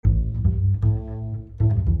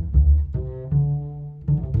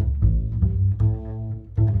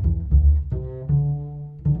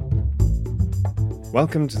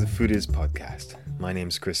Welcome to the Food Is podcast. My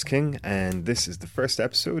name's Chris King, and this is the first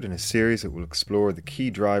episode in a series that will explore the key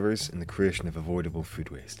drivers in the creation of avoidable food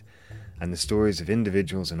waste, and the stories of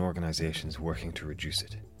individuals and organisations working to reduce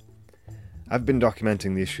it. I've been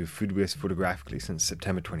documenting the issue of food waste photographically since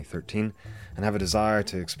September 2013, and have a desire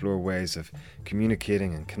to explore ways of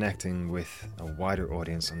communicating and connecting with a wider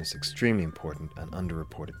audience on this extremely important and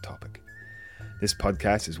underreported topic. This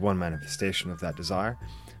podcast is one manifestation of that desire,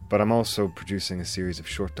 but I'm also producing a series of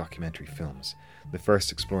short documentary films, the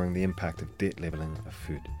first exploring the impact of date labelling of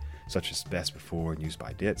food, such as best before and use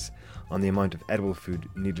by dates, on the amount of edible food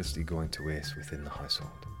needlessly going to waste within the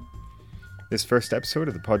household. This first episode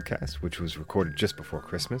of the podcast, which was recorded just before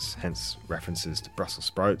Christmas, hence references to Brussels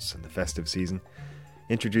sprouts and the festive season,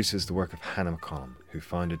 introduces the work of Hannah McCollum, who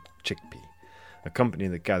founded Chickpea, a company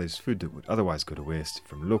that gathers food that would otherwise go to waste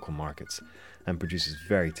from local markets and produces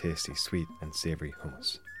very tasty, sweet and savoury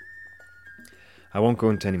hummus. I won't go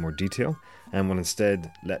into any more detail and will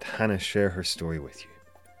instead let Hannah share her story with you.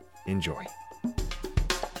 Enjoy.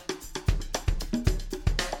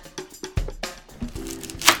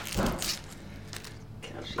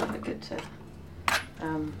 Actually good to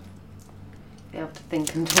be able to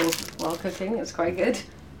think and talk while cooking. It's quite good.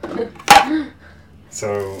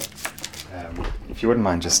 So, if you wouldn't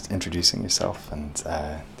mind just introducing yourself and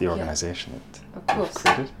the organisation that you've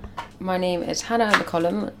created. My name is Hannah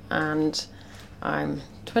McCollum and I'm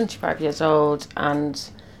 25 years old and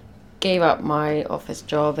gave up my office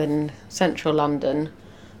job in central London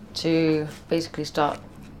to basically start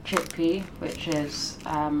Chickpea, which is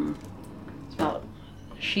spelled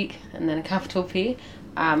chic and then a capital P.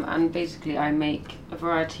 And basically I make a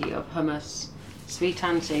variety of hummus, sweet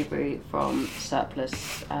and savoury, from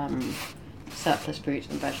surplus fruit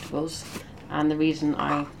and vegetables. And the reason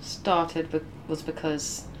I started was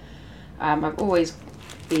because I've always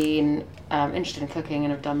been interested in cooking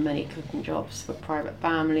and have done many cooking jobs for private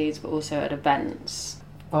families, but also at events,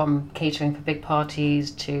 from catering for big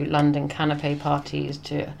parties to London canapé parties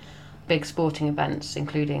to big sporting events,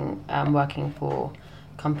 including working for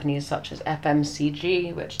companies such as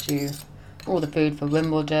FMCG, which do all the food for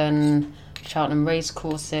Wimbledon, Cheltenham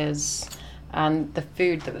racecourses, and the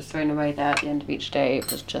food that was thrown away there at the end of each day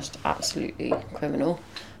was just absolutely criminal.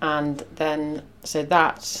 And then, so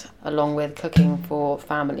that, along with cooking for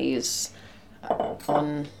families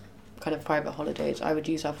on kind of private holidays, I would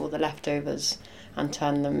use up all the leftovers and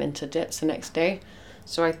turn them into dips the next day.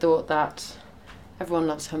 So I thought that everyone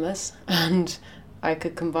loves hummus, and I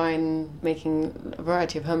could combine making a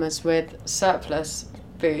variety of hummus with surplus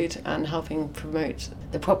food and helping promote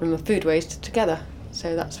the problem of food waste together.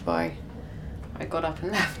 So that's why I got up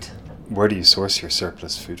and left. Where do you source your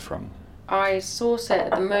surplus food from? I source it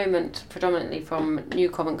at the moment predominantly from New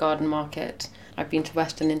Covent Garden Market. I've been to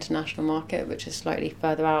Western International Market, which is slightly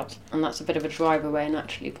further out, and that's a bit of a drive away and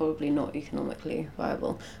actually probably not economically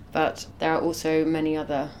viable. But there are also many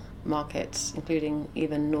other markets, including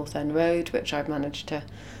even North End Road, which I've managed to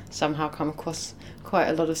somehow come across quite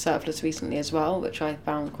a lot of surplus recently as well, which I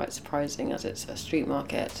found quite surprising as it's a street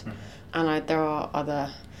market. And there are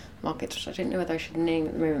other markets which I don't know whether I should name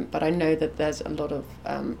at the moment, but I know that there's a lot of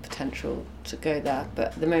potential to go there.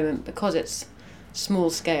 But at the moment, because it's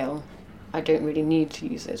small scale, I don't really need to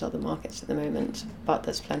use those other markets at the moment, but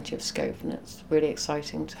there's plenty of scope, and it's really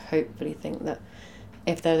exciting to hopefully think that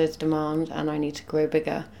if there is demand and I need to grow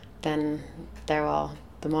bigger, then there are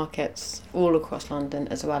the markets all across London,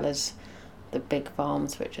 as well as the big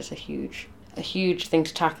farms, which is a huge thing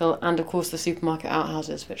to tackle, and of course the supermarket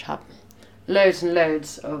outhouses, which have loads and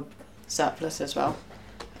loads of surplus as well.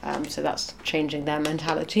 So that's changing their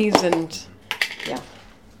mentalities, and yeah.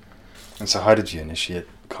 And so how did you initiate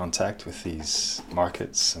contact with these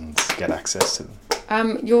markets and get access to them?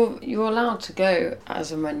 You're allowed to go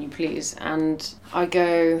as and when you please, and I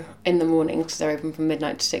go in the morning because they're open from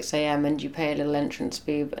midnight to 6 a.m, and you pay a little entrance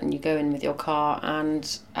fee, and you go in with your car,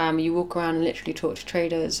 and you walk around and literally talk to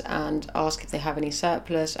traders and ask if they have any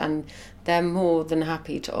surplus, and they're more than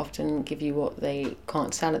happy to often give you what they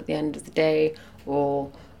can't sell at the end of the day, or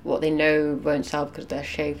what they know won't sell because of their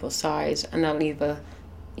shape or size, and they'll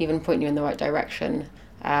even point you in the right direction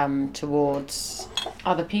towards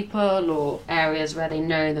other people or areas where they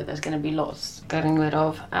know that there's going to be lots getting rid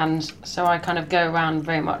of. And so I kind of go around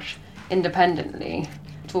very much independently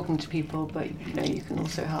talking to people, but you can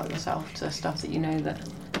also help yourself to stuff that you know that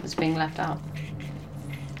is being left out.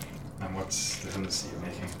 And what's the hummus that you're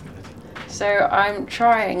making? So I'm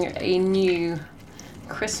trying a new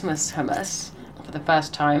Christmas hummus for the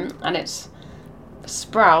first time, and it's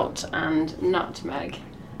sprout and nutmeg.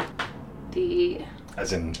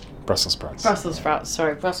 As in Brussels sprouts. Brussels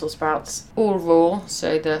sprouts, all raw,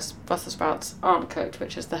 so the Brussels sprouts aren't cooked,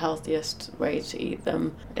 which is the healthiest way to eat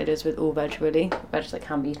them. It is with all veg, really, veg that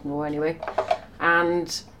can be eaten raw anyway.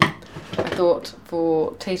 And I thought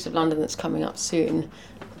for Taste of London that's coming up soon,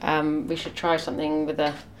 we should try something with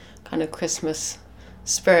a kind of Christmas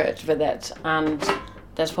spirit with it, and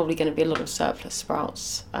there's probably going to be a lot of surplus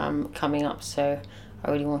sprouts coming up, so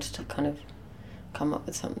I really wanted to kind of come up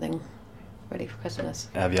with something ready for Christmas.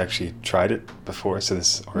 Have you actually tried it before? Is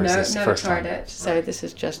this the never first tried time? it. So this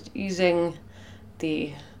is just using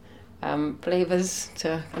the flavours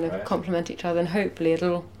to kind of complement each other, and hopefully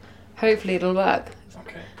it'll work.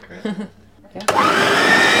 Okay, great.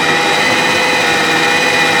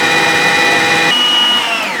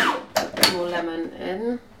 More lemon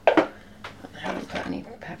in. I haven't put any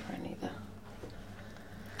pepper in either.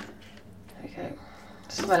 Okay,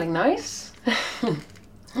 smelling nice.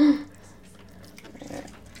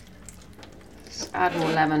 Just add more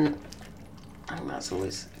lemon. I think that's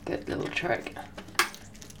always a good little trick.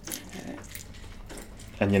 Okay.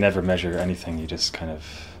 And you never measure anything, you just kind of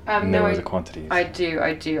know the quantities. I do.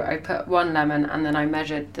 I put 1 lemon and then I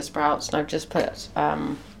measured the sprouts, and I've just put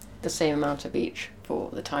the same amount of each for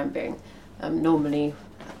the time being. Normally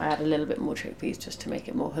I add a little bit more chickpeas just to make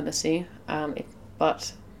it more hummusy,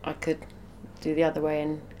 but I could do the other way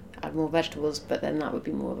and add more vegetables, but then that would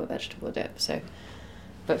be more of a vegetable dip. So,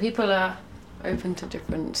 but people are open to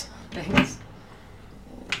different things.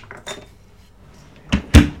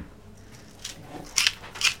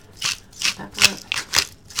 Pepper.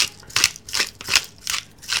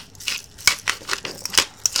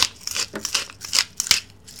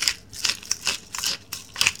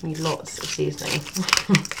 Need lots of seasoning.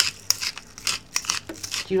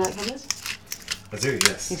 Do you like hummus? I do,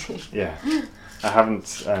 yes. Yeah. I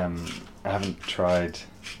haven't tried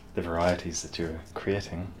the varieties that you're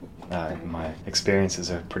creating. My experiences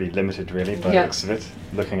are pretty limited, really, by the looks of it.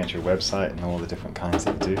 Looking at your website and all the different kinds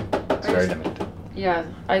that you do, it's very limited. Yeah,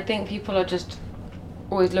 I think people are just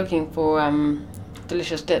always looking for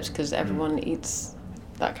delicious dips because everyone eats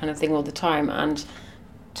that kind of thing all the time, and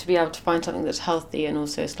to be able to find something that's healthy and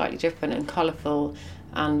also slightly different and colourful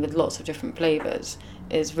and with lots of different flavours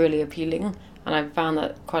is really appealing. And I've found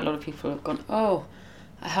that quite a lot of people have gone, oh,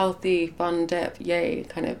 a healthy, fun dip, yay,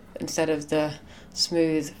 kind of, instead of the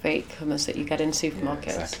smooth, fake hummus that you get in supermarkets.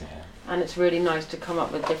 Yeah, exactly, yeah. And it's really nice to come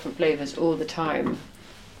up with different flavours all the time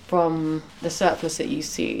from the surplus that you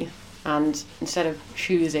see. And instead of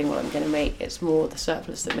choosing what I'm going to make, it's more the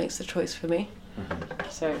surplus that makes the choice for me. Mm-hmm.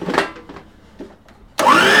 So...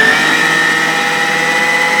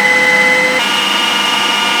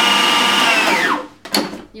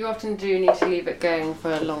 You often do need to leave it going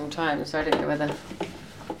for a long time, so I don't know whether...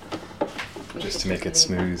 Just to make it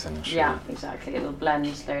smooth and... Yeah, exactly. It'll blend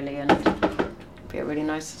slowly and be a really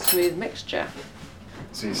nice smooth mixture.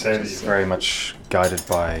 So you say that you're very much guided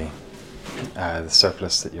by the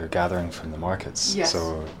surplus that you're gathering from the markets. Yes.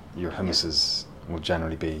 So your hummuses will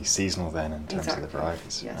generally be seasonal then in terms of the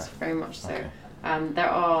varieties. Yes, right? very much so. Okay. There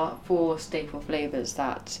are 4 staple flavours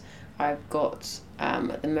that I've got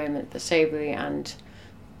at the moment, the savoury and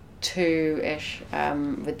 2-ish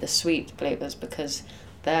with the sweet flavours, because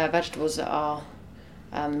they're vegetables that are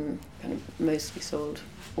kind of mostly sold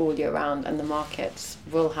all year round, and the markets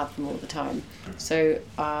will have them all the time. So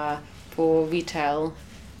for retail,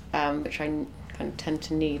 which I kind of tend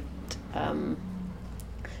to need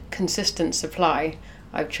consistent supply,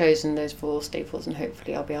 I've chosen those 4 staples, and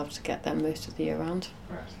hopefully I'll be able to get them most of the year round.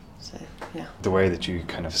 Right. So, yeah. The way that you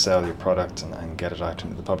kind of sell your product and get it out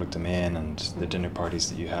into the public domain and the dinner parties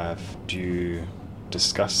that you have, do you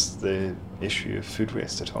discuss the issue of food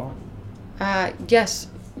waste at all? Yes,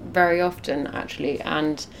 very often actually,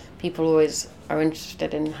 and people always are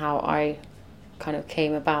interested in how I kind of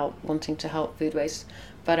came about wanting to help food waste.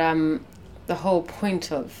 But the whole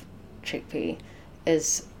point of Chickpea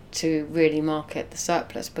is to really market the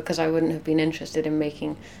surplus, because I wouldn't have been interested in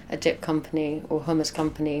making a dip company or hummus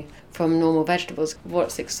company from normal vegetables.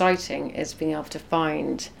 What's exciting is being able to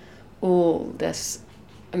find all this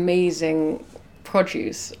amazing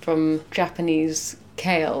produce, from Japanese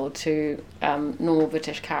kale to normal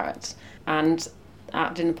British carrots. And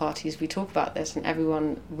at dinner parties we talk about this and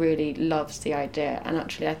everyone really loves the idea, and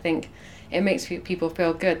actually I think it makes people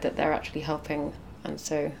feel good that they're actually helping, and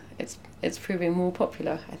so it's proving more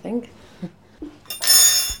popular, I think.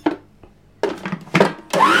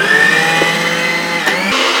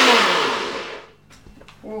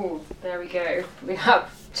 Oh, there we go. We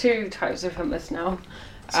have 2 types of hummus now.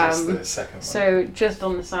 So that's the second one. So just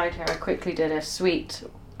on the side here, I quickly did a sweet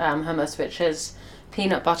hummus, which is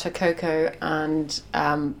peanut butter, cocoa and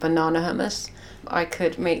banana hummus. I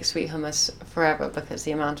could make sweet hummus forever because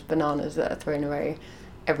the amount of bananas that are thrown away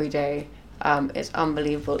every day is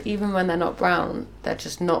unbelievable. Even when they're not brown, they're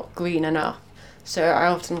just not green enough. So I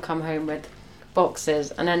often come home with boxes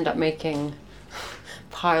and end up making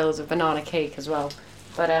piles of banana cake as well.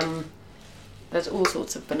 But there's all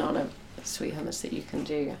sorts of banana sweet hummus that you can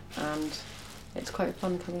do, and it's quite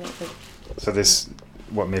fun coming up with. So this,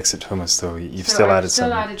 what makes it hummus though? You've still added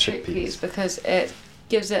some chickpeas because it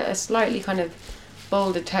gives it a slightly kind of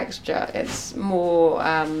bolder texture. It's more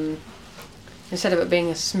instead of it being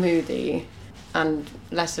a smoothie and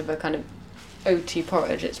less of a kind of oaty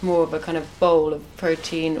porridge, it's more of a kind of bowl of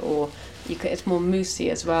protein, or it's more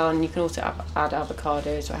moussey as well, and you can also add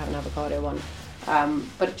avocado, so I have an avocado one.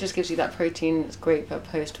 But it just gives you that protein. It's great for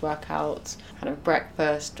post-workout, kind of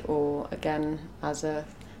breakfast, or again as a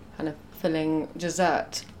kind of filling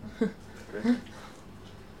dessert.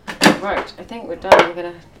 Right, I think we're done. I'm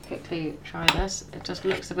going to quickly try this. It just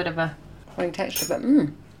looks a bit of a funny texture, but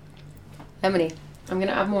lemony. I'm going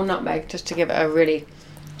to add more nutmeg just to give it a really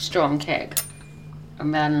strong kick.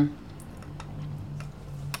 And then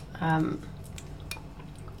I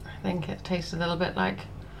think it tastes a little bit like,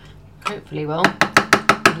 hopefully will,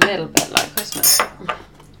 a little bit like Christmas.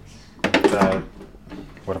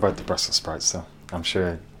 What about the Brussels sprouts though? I'm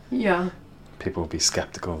sure people will be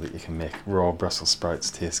sceptical that you can make raw Brussels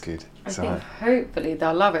sprouts taste good. I think hopefully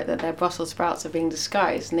they'll love it that their Brussels sprouts are being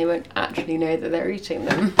disguised and they won't actually know that they're eating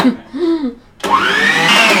them.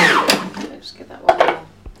 Just get that one more.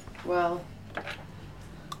 Well,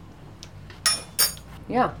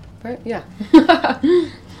 yeah. I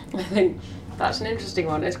think that's an interesting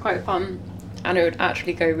one. It's quite fun, and it would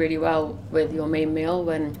actually go really well with your main meal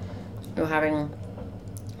when you're having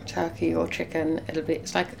turkey or chicken.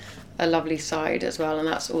 It's like a lovely side as well, and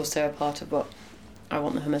that's also a part of what I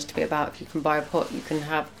want the hummus to be about. If you can buy a pot, you can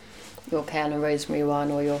have your kale and rosemary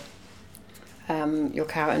one, or your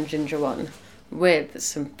carrot and ginger one with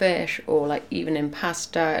some fish, or like even in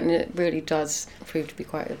pasta, and it really does prove to be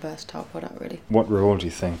quite a versatile product, really. What role do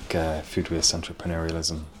you think food waste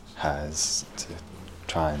entrepreneurialism has to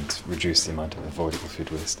try and reduce the amount of avoidable food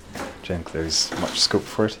waste? Do you think there's much scope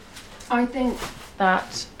for it? I think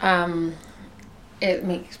that it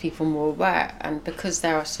makes people more aware, and because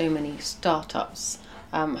there are so many startups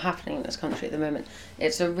happening in this country at the moment,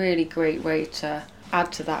 it's a really great way to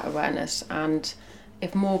add to that awareness. And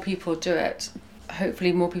if more people do it,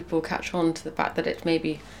 hopefully more people will catch on to the fact that it's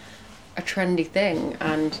maybe a trendy thing,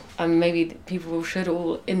 and maybe people should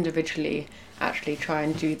all individually actually try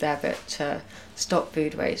and do their bit to stop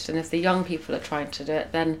food waste. And if the young people are trying to do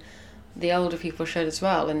it, then the older people should as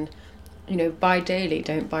well. And buy daily,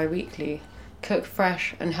 don't buy weekly. Cook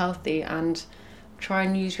fresh and healthy, and try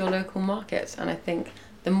and use your local markets. And I think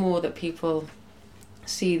the more that people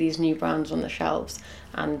see these new brands on the shelves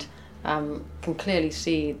and can clearly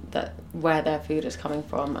see that where their food is coming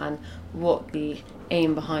from and what the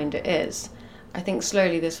aim behind it is, I think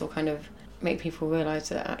slowly this will kind of make people realise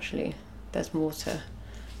that actually there's more to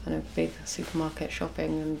kind of big supermarket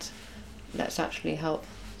shopping, and let's actually help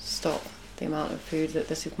stop the amount of food that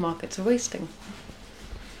the supermarkets are wasting.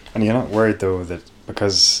 And you're not worried though that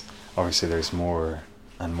because obviously there's more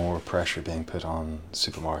and more pressure being put on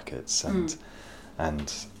supermarkets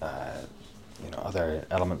and other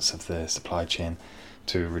elements of the supply chain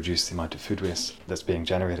to reduce the amount of food waste that's being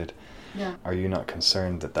generated. Yeah. Are you not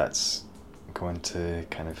concerned that that's going to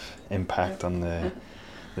kind of impact on the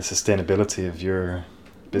sustainability of your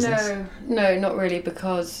business? No, not really,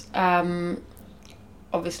 because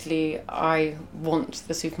obviously I want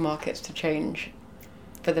the supermarkets to change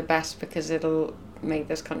for the best, because it'll make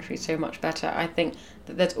this country so much better. I think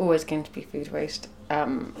that there's always going to be food waste,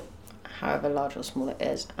 however large or small it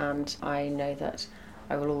is, and I know that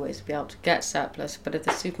I will always be able to get surplus, but if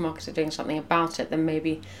the supermarkets are doing something about it, then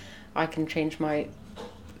maybe I can change my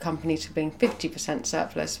company to being 50%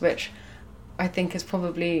 surplus, which I think is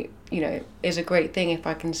probably, is a great thing if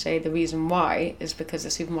I can say the reason why is because the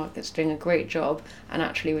supermarket's doing a great job and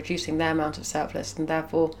actually reducing their amount of surplus, and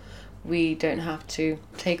therefore we don't have to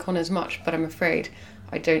take on as much. But I'm afraid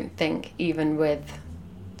I don't think even with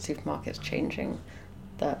supermarkets changing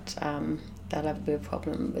that there'll ever be a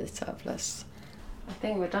problem with surplus. I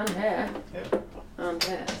think we're done here and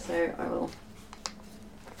here, so I will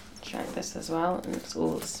check this as well, and it's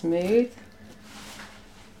all smooth.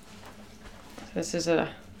 So this is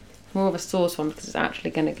more of a sauce one because it's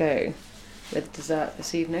actually going to go with dessert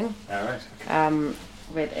this evening. All right.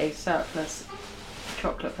 With a surplus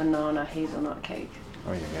chocolate banana hazelnut cake.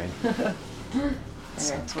 Oh, you're good. Anyway,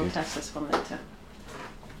 we'll test this one later.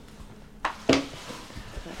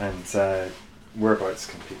 And whereabouts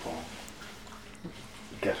can people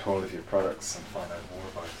get hold of your products and find out more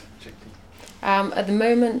about Chickpea? At the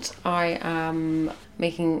moment, I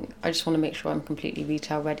just want to make sure I'm completely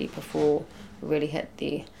retail ready before we really hit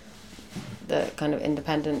the kind of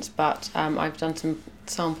independence. But I've done some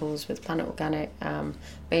samples with Planet Organic.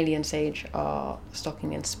 Bailey and Sage are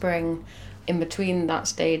stocking in spring. In between that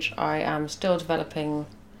stage, I am still developing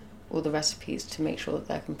all the recipes to make sure that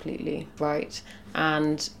they're completely right.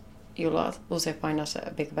 And you'll also find us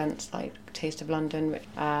at big events like Taste of London,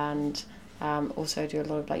 and also do a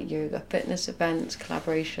lot of like yoga fitness events,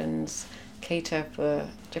 collaborations, cater for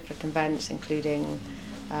different events, including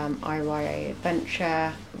IYA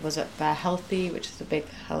Adventure, was at Bear Healthy, which is a big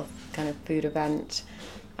health kind of food event,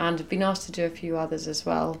 and I've been asked to do a few others as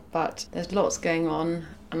well. But there's lots going on,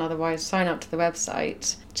 and otherwise sign up to the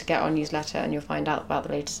website to get our newsletter and you'll find out about the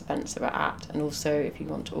latest events that we're at. And also if you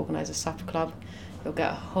want to organise a supper club, you'll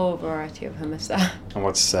get a whole variety of hummus there. And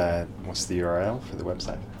what's the URL for the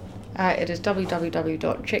website? It is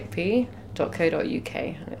www.chickpea.co.uk,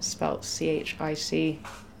 and it's spelled CHIC,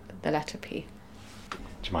 the letter P. Do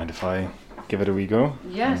you mind if I give it a wee go?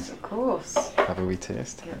 Yes, of course. Have a wee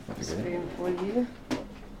taste? Get That'd a be great. spoon for you.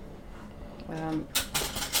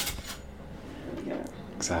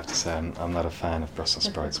 Because I have to say, I'm not a fan of Brussels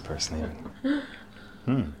sprouts personally.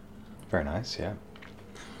 Very nice, yeah.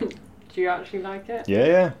 Do you actually like it?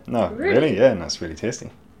 Yeah. No, Really? really, yeah, and it's really tasty.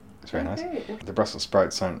 It's very nice. Okay. The Brussels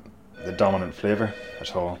sprouts aren't the dominant flavour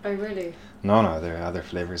at all. Oh, really? No, there are other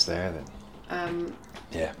flavours there that...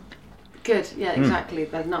 Yeah. Good, yeah, exactly.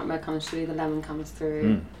 The nutmeg comes through, the lemon comes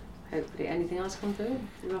through. Hopefully, anything else come through?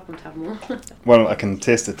 You're welcome to have more. Well, I can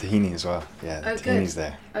taste the tahini as well. Yeah, the Oh, tahini's good.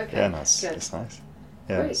 there. Okay, Yeah, no, it's good. nice.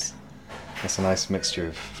 Yeah, Great. it's a nice mixture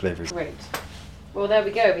of flavours. Great. Well, there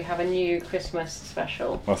we go. We have a new Christmas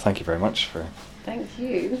special. Well, thank you very much for Thank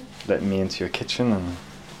you. letting me into your kitchen and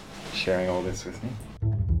sharing all this with me.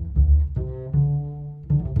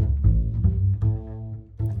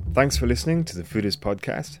 Thanks for listening to the Foodist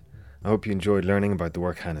podcast. I hope you enjoyed learning about the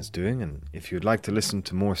work Hannah's doing, and if you'd like to listen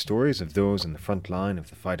to more stories of those in the front line of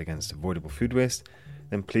the fight against avoidable food waste,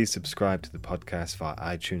 then please subscribe to the podcast via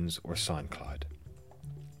iTunes or SoundCloud.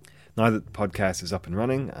 Now that the podcast is up and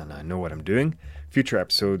running and I know what I'm doing, future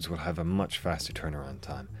episodes will have a much faster turnaround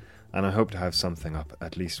time, and I hope to have something up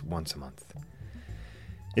at least once a month.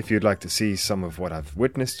 If you'd like to see some of what I've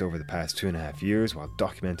witnessed over the past 2.5 years while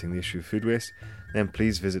documenting the issue of food waste, then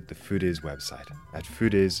please visit the Foodiz website at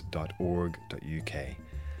foodiz.org.uk.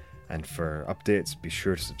 And for updates, be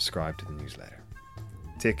sure to subscribe to the newsletter.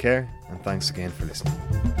 Take care, and thanks again for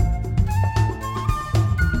listening.